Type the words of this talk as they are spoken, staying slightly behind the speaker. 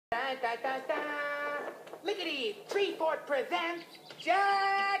da, da, da. Lickety, Freeport presents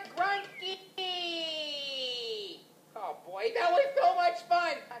Jack Grunky. Oh boy, that was so much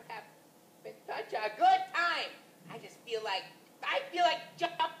fun. I'm having such a good time. I feel like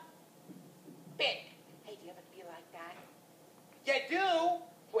jumping. Hey, do you ever feel like that? You do?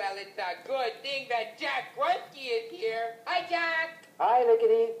 Well, it's a good thing that Jack Grunky is here. Hi, Jack. Hi,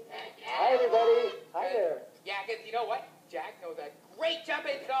 Lickety. Hi, everybody. Hi there. Yeah, because you know what? Jack knows a great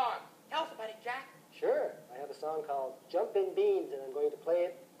jumping song. Tell us about it, Jack. Sure. I have a song called Jumpin' Beans, and I'm going to play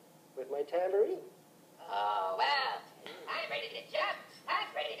it with my tambourine. Oh, well, I'm ready to jump. I'm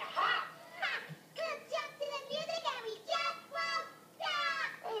ready to hop. We'll jump to the music and we just won't stop.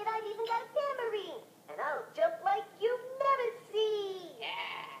 And I've even got a tambourine. And I'll jump like you've never seen.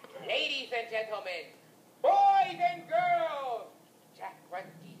 Yeah. Ladies and gentlemen, boys and girls, Jack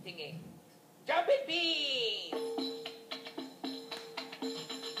Grunky singing Jumpin' Beans.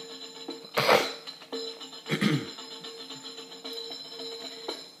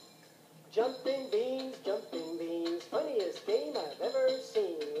 Jumping beans, funniest game I've ever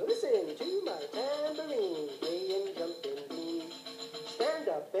seen. Listen to my tambourine, playing jumping beans. Stand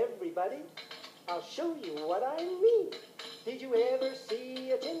up, everybody, I'll show you what I mean. Did you ever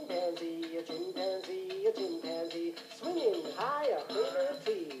see a chimpanzee, swinging high up in a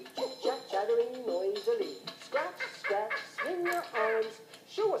tree, chit-chat, chattering noisily? Scratch, scratch, swing your arms,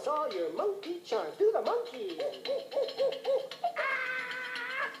 show us all your monkey charms. Do the monkey.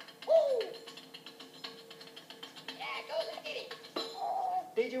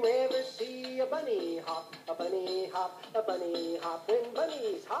 Did you ever see a bunny hop, a bunny hop, a bunny hop? When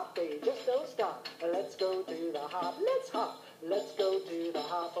bunnies hop, they just don't stop. Let's go to the hop, let's hop. Let's go to the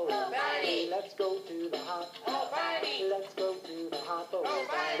hop, oh bunny. Let's go to the hop, oh bunny. Let's go to the hop, oh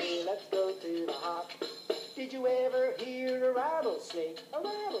bunny. Let's go to the hop. Did you ever hear a rattlesnake, a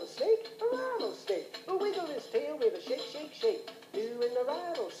rattlesnake, a rattlesnake? Wiggle his tail with a shake, shake, shake, doing the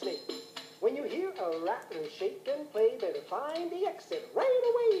rattlesnake. When you hear a rattler shake and play, better find the exit right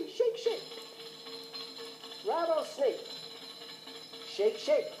away. Shake, shake. Rattlesnake. Shake,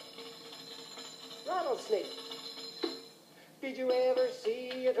 shake. Rattlesnake. Did you ever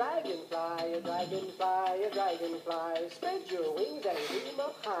see a dragonfly, a dragonfly, a dragonfly? Spread your wings and zoom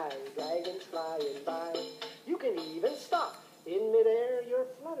up high, dragons flying by. You can even stop in midair, your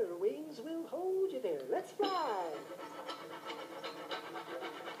flutter wings will hold you there. Let's fly.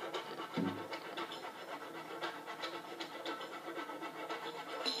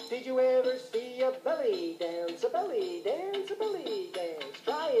 Did you ever see a belly dance, a belly dance, a belly dance?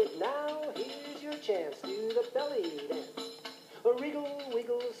 Try it now, here's your chance. Do the belly dance. A wriggle,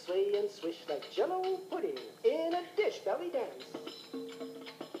 wiggle, sway and swish like Jell-O pudding in a dish. Belly dance.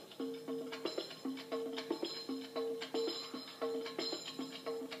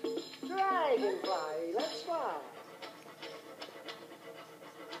 Dragonfly, let's fly.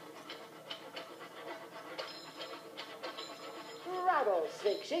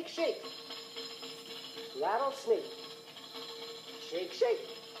 Rattlesnake, shake, shake. Rattlesnake. Shake, shake.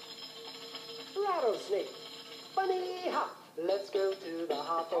 Rattlesnake. Bunny hop. Let's go to the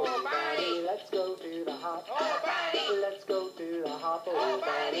hop, oh bunny. Let's go to the hop, oh bunny. Let's go to the hop, oh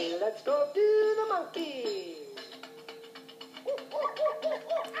bunny. Let's go to the monkey.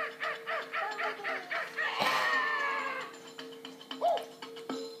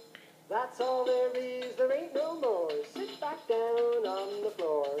 That's all there is, there ain't no more. Sit back down on the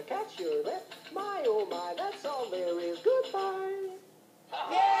floor. Catch your breath, my oh my, that's all there is. Goodbye.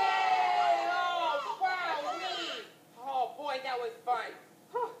 Yay! Oh, wow, me! Oh, boy, that was fun.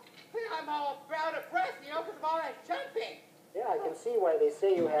 I'm all out of breath, you know, because of all that jumping. Yeah, I can see why they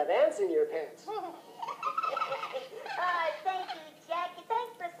say you have ants in your pants. Thank you, Jack.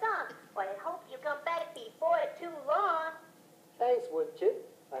 Thanks for some. But I hope you come back before too long. Thanks, Woodchip.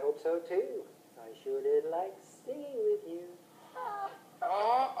 I hope so, too. I sure did like singing with you.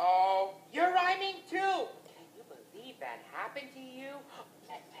 Uh-oh. You're rhyming, too. Can you believe that happened to you?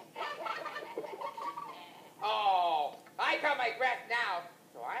 Oh, I got my breath now,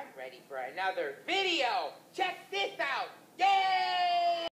 so I'm ready for another video. Check this out. Yay!